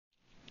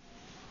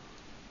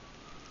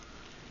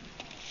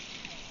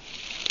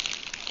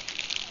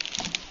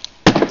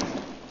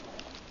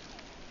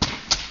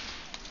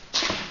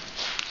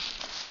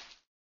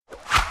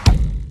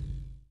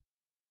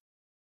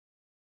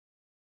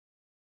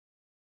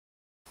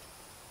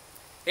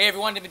Hey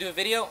everyone, let me do a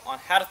video on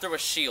how to throw a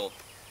shield.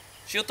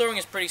 Shield throwing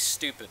is pretty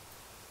stupid.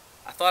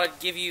 I thought I'd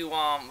give you,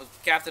 with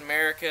Captain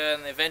America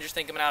and the Avengers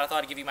thing coming out, I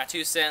thought I'd give you my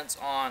 2 cents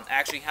on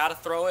actually how to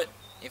throw it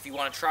if you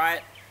want to try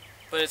it,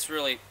 but it's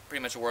really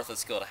pretty much a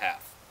worthless skill to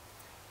have.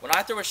 When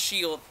I throw a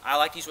shield, I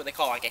like to use what they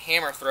call like a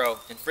hammer throw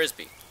in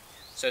Frisbee.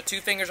 So 2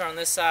 fingers are on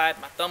this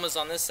side, my thumb is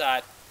on this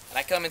side, and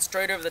I come in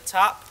straight over the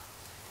top,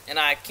 and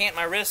I cant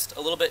my wrist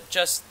a little bit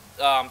just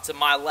to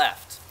my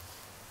left.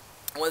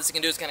 And what this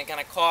can do is kind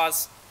of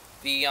cause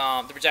the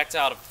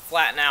projectile to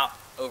flatten out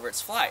over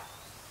its flight.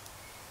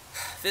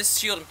 This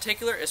shield in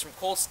particular is from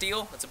cold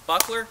steel. It's a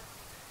buckler,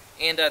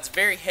 and it's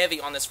very heavy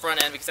on this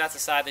front end because that's the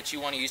side that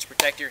you want to use to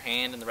protect your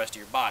hand and the rest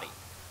of your body.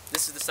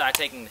 This is the side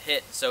taking the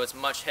hit, so it's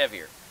much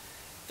heavier.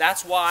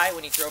 That's why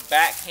when you throw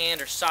backhand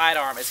or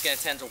sidearm, it's going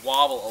to tend to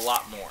wobble a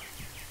lot more.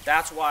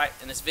 That's why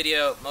in this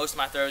video, most of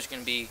my throws are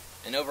going to be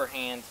an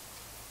overhand,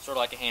 sort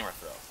of like a hammer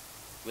throw,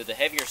 with the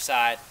heavier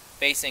side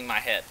facing my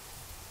head.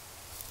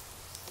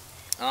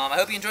 I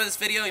hope you enjoyed this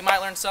video. You might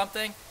learn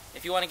something.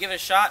 If you want to give it a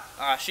shot,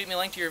 shoot me a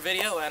link to your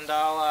video, and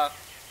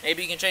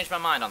maybe you can change my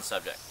mind on the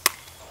subject.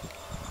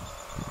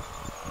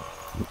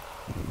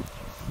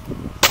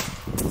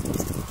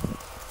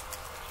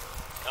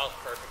 That was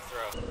a perfect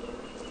throw.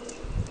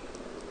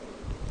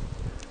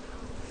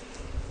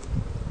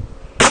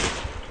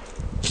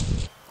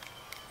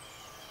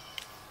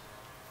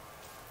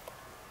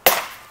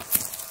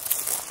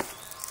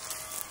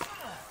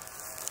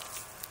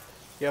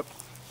 Yep.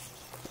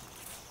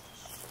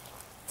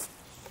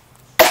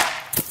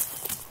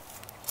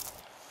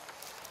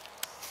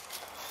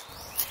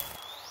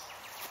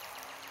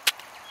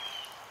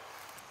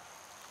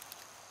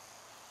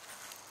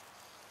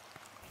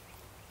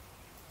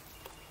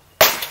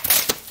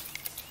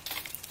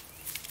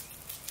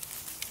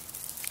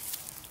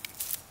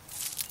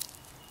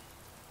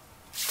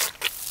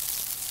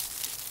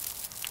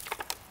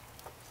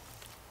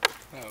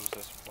 That was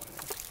disappointing.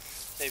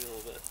 Maybe a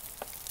little bit.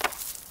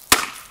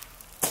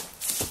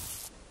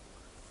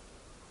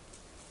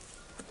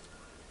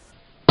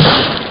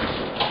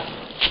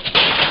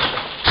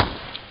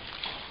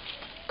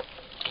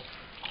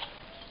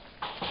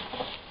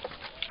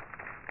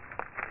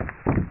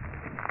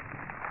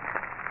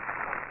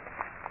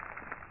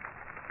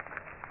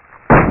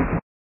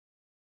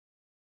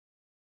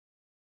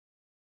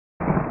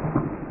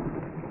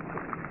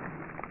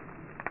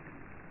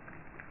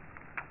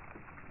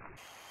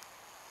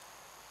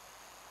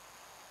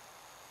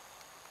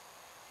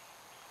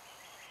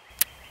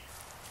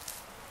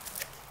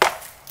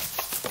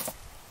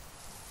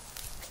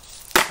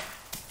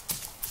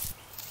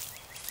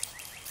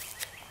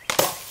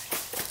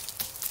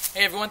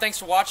 Hey everyone, thanks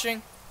for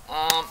watching.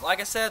 Like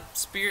I said,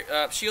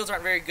 shields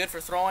aren't very good for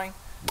throwing.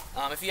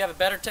 If you have a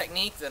better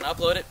technique, then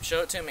upload it,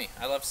 show it to me.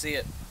 I'd love to see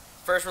it.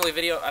 First really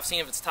video I've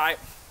seen of its type,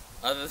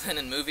 other than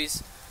in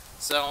movies.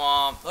 So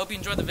hope you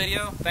enjoyed the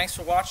video. Thanks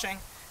for watching,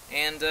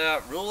 and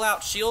rule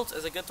out shields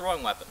as a good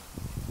throwing weapon.